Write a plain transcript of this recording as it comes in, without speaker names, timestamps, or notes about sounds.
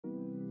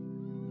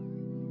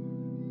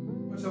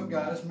What's up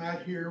guys,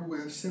 Matt here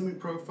with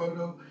Semi-Pro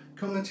Photo,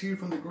 coming to you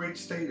from the great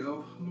state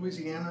of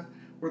Louisiana,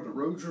 where the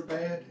roads are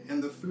bad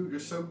and the food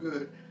is so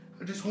good.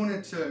 I just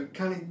wanted to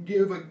kind of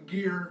give a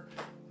gear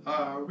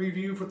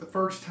review for the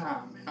first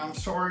time. I'm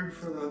sorry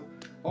for the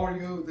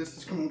audio, this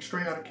is coming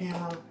straight out of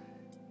camera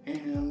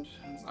and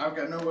I've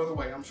got no other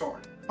way, I'm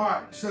sorry.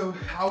 Alright, so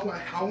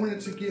I wanted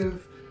to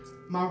give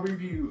my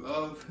review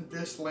of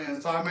this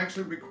lens. I'm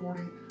actually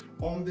recording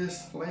on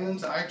this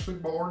lens. I actually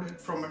borrowed it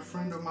from a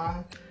friend of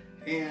mine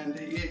and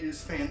it is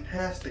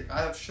fantastic.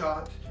 I have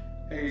shot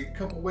a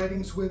couple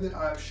weddings with it.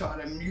 I've shot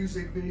a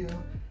music video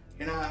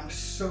and I'm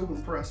so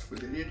impressed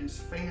with it. It is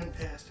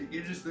fantastic.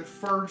 It is the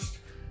first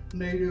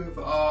native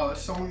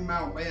Sony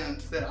mount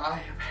lens that I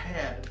have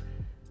had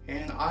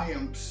and I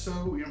am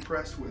so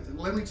impressed with it.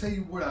 Let me tell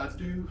you what I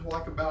do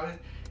like about it.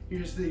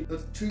 Is the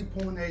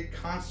 2.8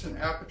 constant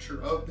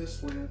aperture of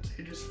this lens.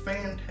 It is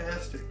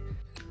fantastic.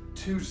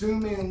 To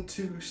zoom in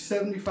to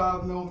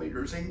 75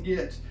 millimeters and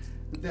get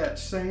that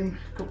same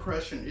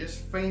compression is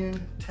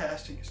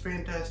fantastic. It's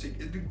fantastic.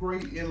 It's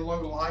great in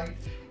low light.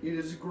 It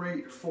is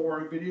great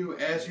for video,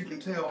 as you can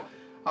tell.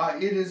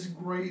 It is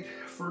great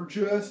for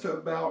just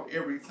about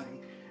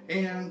everything.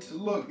 And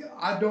look,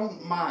 I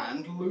don't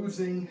mind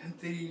losing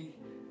the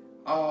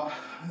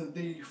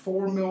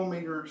 4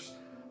 millimeters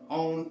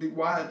on the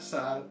wide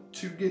side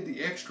to get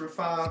the extra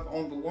 5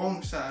 on the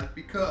long side,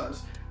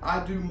 because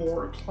I do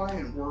more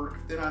client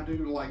work than I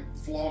do like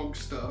vlog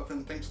stuff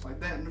and things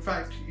like that. In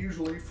fact,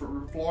 usually for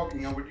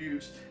vlogging I would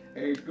use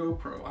a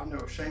GoPro. I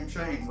know,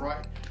 shame,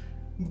 right?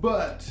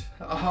 But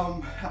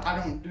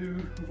I don't do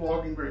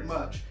vlogging very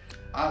much.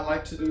 I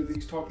like to do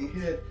these talking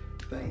head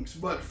things,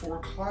 but for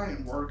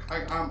client work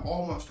I'm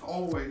almost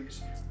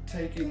always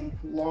taking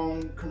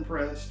long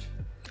compressed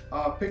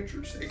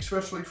pictures,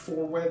 especially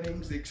for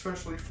weddings,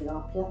 especially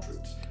for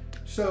portraits.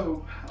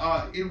 So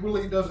it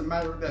really doesn't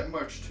matter that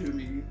much to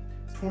me.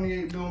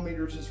 28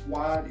 millimeters is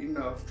wide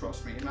enough,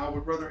 trust me, and I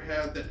would rather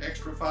have that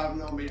extra 5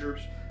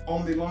 millimeters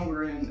on the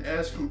longer end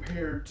as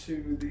compared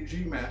to the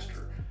G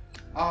Master.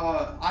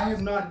 I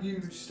have not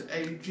used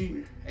a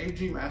G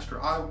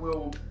Master.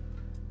 I'll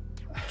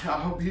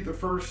be the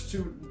first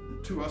to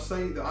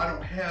say that I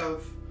don't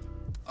have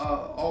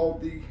all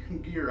the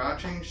gear. I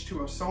changed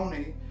to a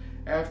Sony.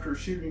 After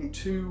shooting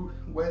 2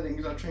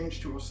 weddings, I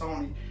changed to a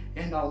Sony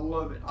and I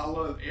love it. I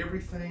love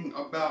everything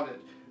about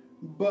it.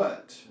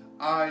 But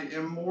I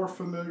am more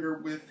familiar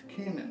with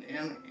Canon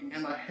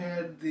and I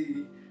had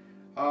the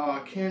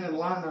Canon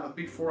lineup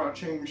before I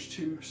changed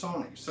to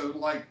Sony. So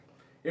like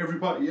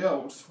everybody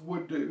else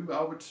would do,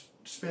 I would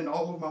spend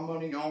all of my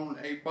money on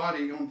a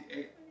body on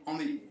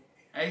the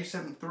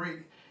A7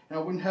 III and I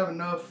wouldn't have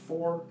enough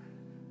for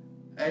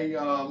a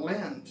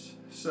lens.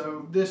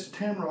 So this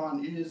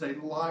Tamron is a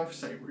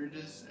lifesaver. It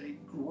is a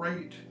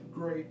great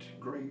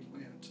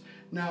lens.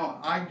 Now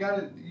I got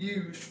it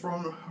used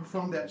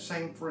from that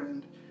same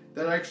friend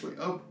that actually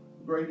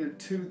upgraded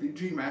to the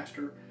G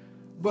Master.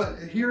 But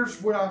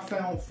here's what I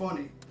found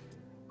funny.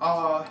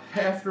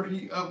 After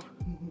he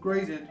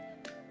upgraded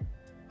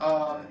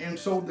and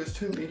sold this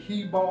to me,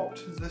 he bought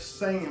the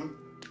same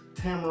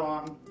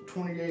Tamron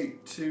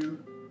 28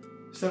 to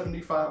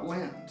 75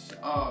 lens.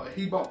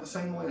 He bought the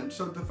same lens.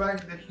 So the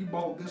fact that he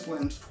bought this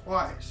lens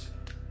twice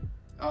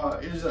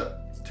is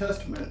a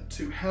testament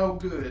to how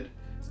good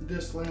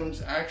this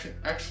lens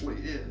actually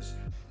is.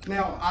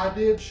 Now I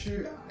did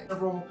shoot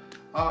several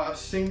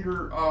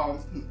senior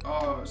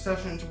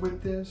sessions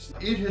with this.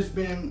 It has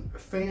been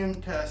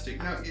fantastic.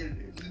 Now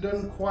it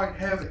doesn't quite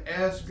have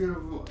as good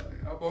of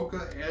a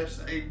bokeh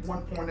as a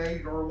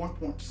 1.8 or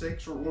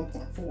 1.6 or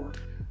 1.4.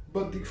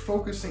 But the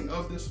focusing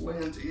of this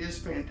lens is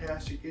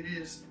fantastic. It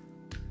is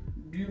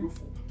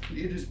beautiful.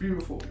 It is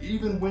beautiful.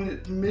 Even when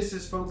it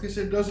misses focus,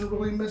 it doesn't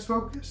really miss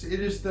focus.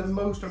 It is the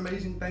most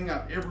amazing thing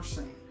I've ever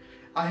seen.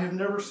 I have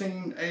never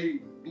seen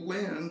a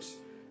lens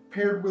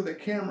paired with a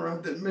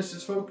camera that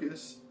misses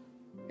focus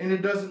and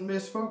it doesn't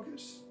miss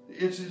focus.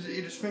 It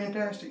is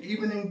fantastic.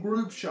 Even in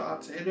group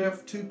shots at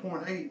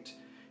f2.8,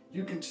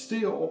 you can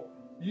still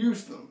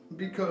use them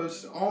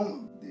because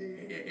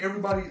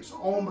everybody is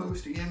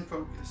almost in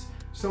focus.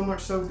 So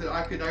much so that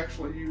I could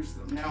actually use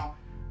them. Now,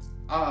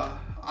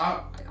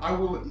 I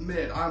will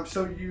admit I'm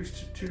so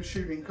used to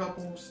shooting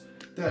couples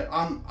that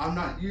I'm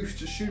not used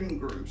to shooting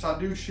groups. I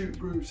do shoot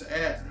groups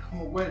at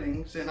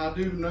weddings, and I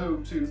do know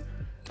to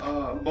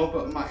bump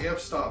up my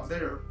f-stop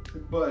there,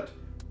 but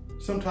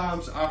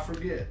sometimes I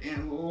forget.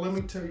 And let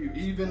me tell you,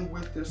 even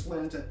with this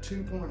lens at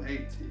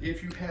 2.8,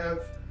 if you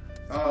have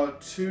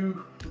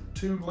two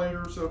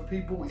layers of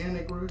people in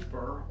a group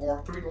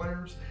or 3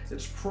 layers,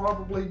 it's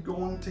probably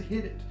going to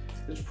hit it.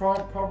 It's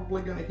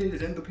probably going to hit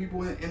it, and the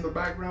people in the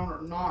background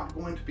are not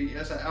going to be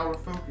as out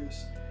of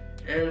focus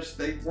as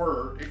they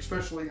were,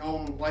 especially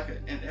on like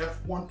an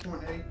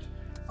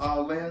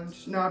f1.8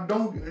 lens. Now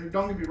don't get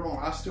me wrong,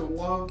 I still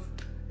love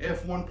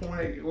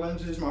f1.8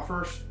 lenses. My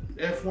first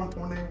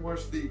f1.8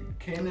 was the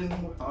Canon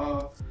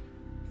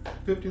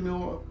 50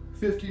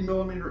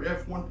 millimeter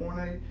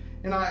f1.8,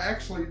 and I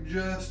actually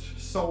just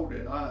sold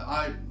it.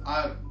 I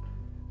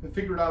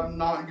figured I'm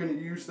not going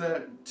to use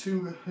that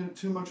too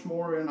much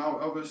more, and I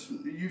was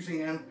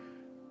using an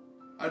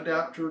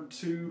adapter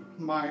to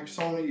my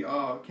Sony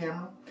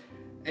camera,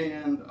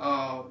 and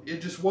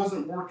it just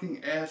wasn't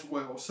working as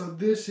well. So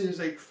this is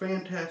a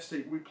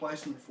fantastic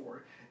replacement for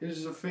it. It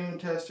is a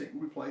fantastic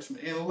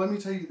replacement, and let me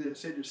tell you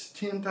this, it is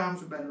 10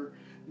 times better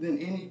than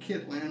any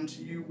kit lens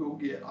you will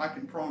get, I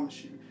can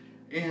promise you.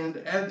 And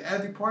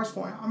at the price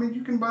point, I mean,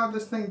 you can buy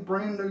this thing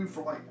brand new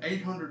for like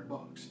 800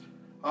 bucks.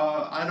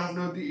 I don't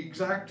know the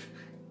exact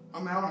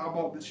amount. I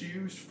bought this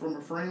used from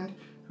a friend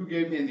who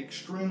gave me an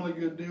extremely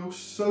good deal.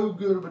 So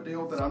good of a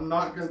deal that I'm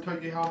not going to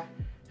tell you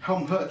how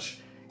much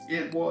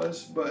it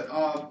was.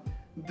 But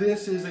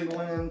this is a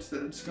lens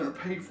that's going to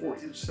pay for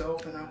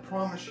itself. And I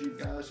promise you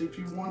guys, if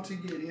you want to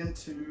get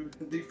into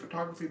the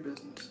photography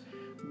business,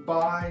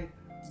 buy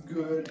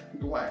good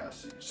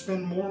glass.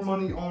 Spend more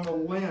money on a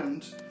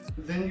lens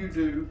than you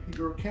do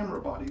your camera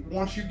body.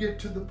 Once you get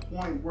to the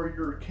point where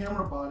your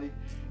camera body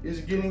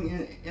is getting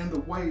in the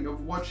way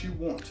of what you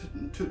want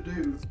to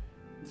do,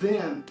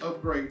 then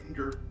upgrade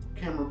your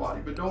camera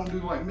body. But don't do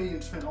like me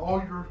and spend all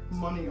your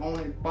money on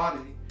a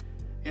body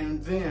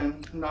and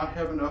then not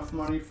have enough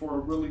money for a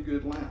really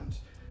good lens.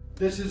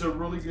 This is a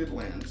really good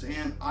lens,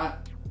 and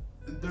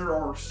there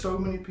are so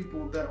many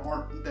people that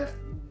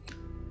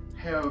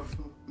have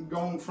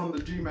gone from the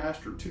G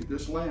Master to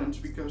this lens,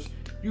 because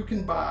you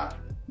can buy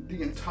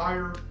the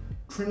entire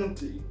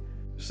Trinity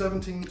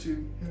 17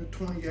 to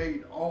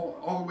 28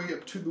 all the way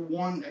up to the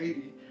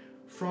 180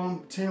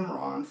 from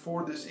Tamron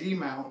for this E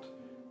mount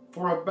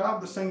for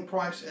about the same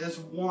price as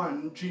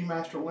one G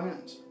Master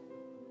lens.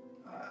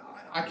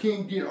 I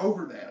can't get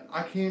over that.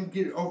 I can't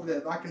get over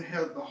that. I can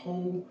have the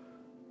whole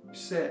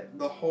set,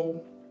 the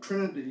whole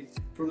Trinity,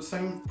 for the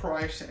same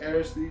price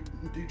as the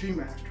G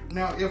Master.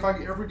 Now, if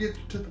I ever get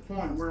to the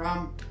point where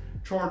I'm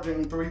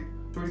charging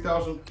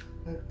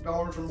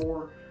 $3,000 or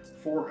more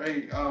for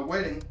a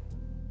wedding,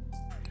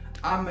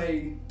 I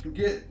may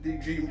get the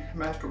G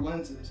Master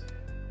lenses.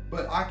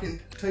 But I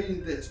can tell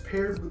you this,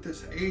 paired with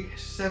this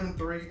A7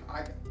 III,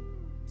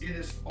 it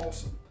is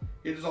awesome.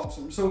 It is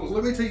awesome. So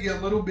let me tell you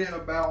a little bit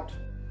about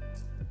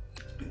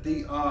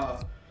the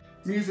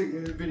music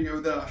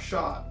video that I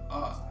shot.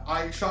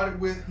 I shot it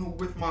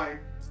with my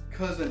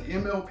cousin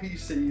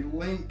MLPC,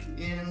 link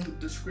in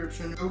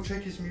description. Go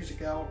check his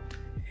music out.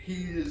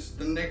 He is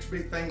the next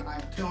big thing.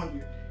 I'm telling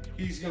you,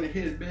 he's gonna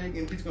hit it big,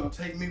 and he's gonna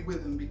take me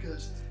with him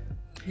because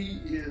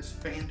he is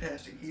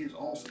fantastic. He is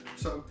awesome.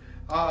 So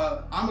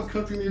I'm a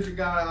country music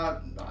guy.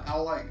 I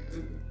like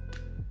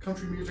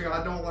country music.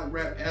 I don't like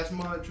rap as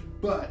much,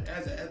 but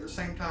at the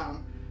same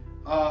time,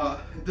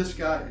 this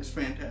guy is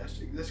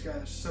fantastic. This guy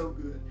is so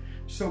good.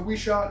 So we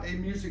shot a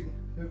music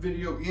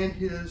video in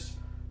his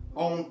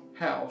own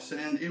house,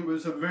 and it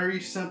was a very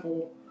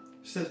simple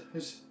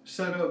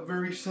setup,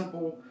 very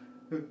simple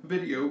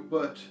video.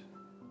 But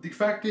the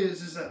fact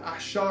is that I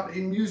shot a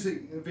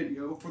music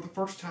video for the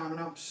first time, and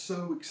I'm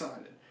so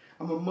excited.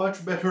 I'm a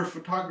much better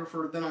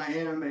photographer than I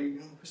am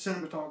a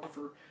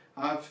cinematographer.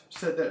 I've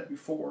said that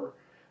before,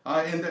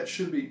 and that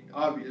should be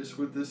obvious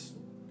with this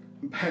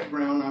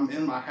background. I'm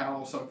in my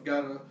house. I've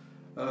got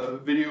a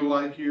video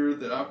light here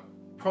that I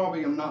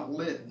probably am not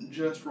lit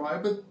just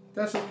right, but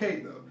that's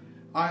okay though.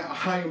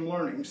 I am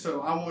learning,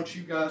 so I want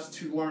you guys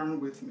to learn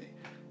with me.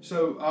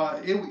 So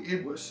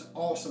it was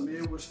awesome.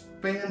 It was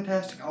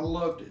fantastic. I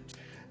loved it.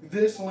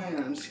 This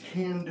lens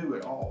can do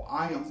it all.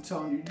 I am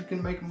telling you, you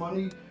can make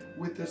money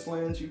with this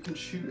lens. You can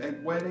shoot a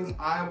wedding.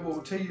 I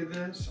will tell you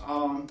this,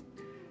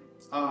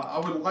 I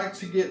would like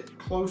to get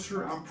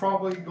closer. I'm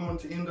probably going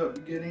to end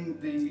up getting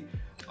the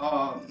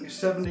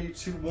 70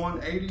 to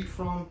 180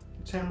 from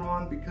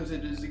Tamron, because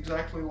it is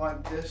exactly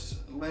like this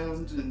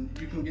lens, and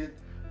you can get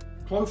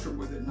closer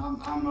with it,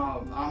 and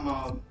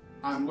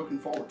I'm looking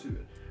forward to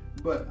it.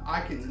 But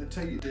I can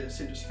tell you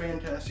this, it is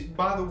fantastic.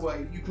 By the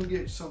way, you can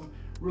get some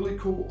really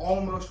cool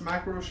almost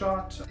macro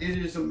shots. It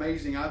is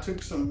amazing. I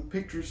took some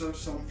pictures of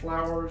some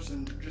flowers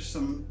and just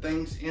some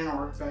things in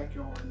our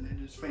backyard, and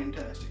it is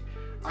fantastic.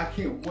 I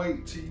can't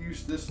wait to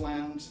use this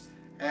lens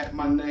at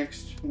my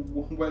next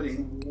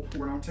wedding,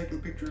 where I'm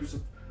taking pictures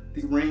of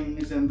the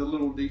rings and the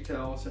little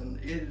details, and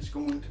it is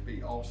going to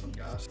be awesome,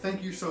 guys.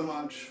 Thank you so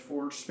much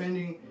for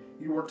spending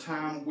your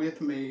time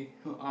with me,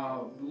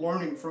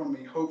 learning from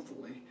me,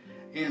 hopefully.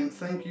 And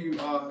thank you,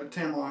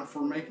 Tamron,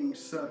 for making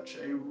such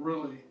a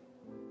good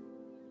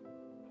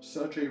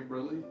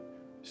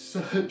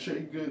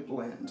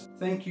lens.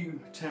 Thank you,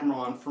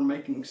 Tamron, for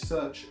making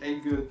such a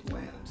good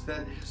lens.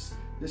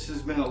 This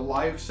has been a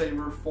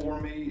lifesaver for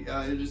me.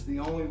 It is the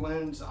only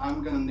lens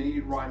I'm gonna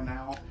need right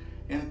now.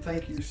 And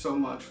thank you so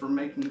much for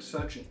making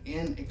such an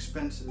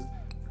inexpensive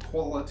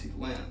quality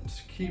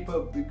lens. Keep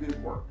up the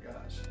good work,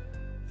 guys.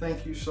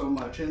 Thank you so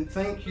much. And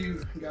thank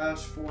you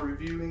guys for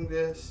reviewing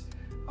this.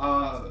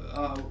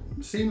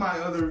 See my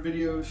other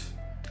videos.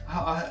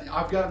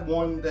 I've got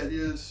one that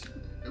is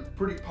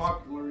pretty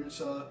popular.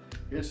 It's a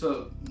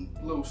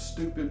little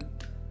stupid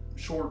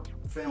short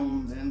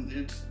film, and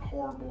it's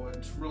horrible.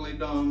 It's really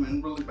dumb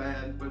and really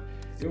bad, but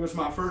it was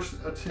my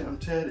first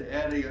attempt at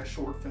adding a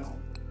short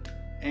film.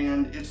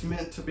 and it's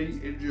meant to be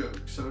a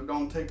joke, so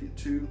don't take it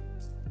too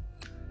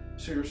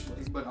seriously.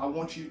 But I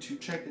want you to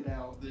check it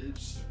out.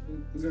 It's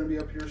going to be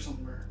up here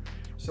somewhere.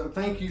 So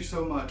thank you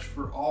so much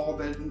for all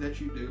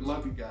that you do.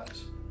 Love you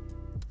guys.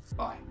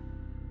 Bye.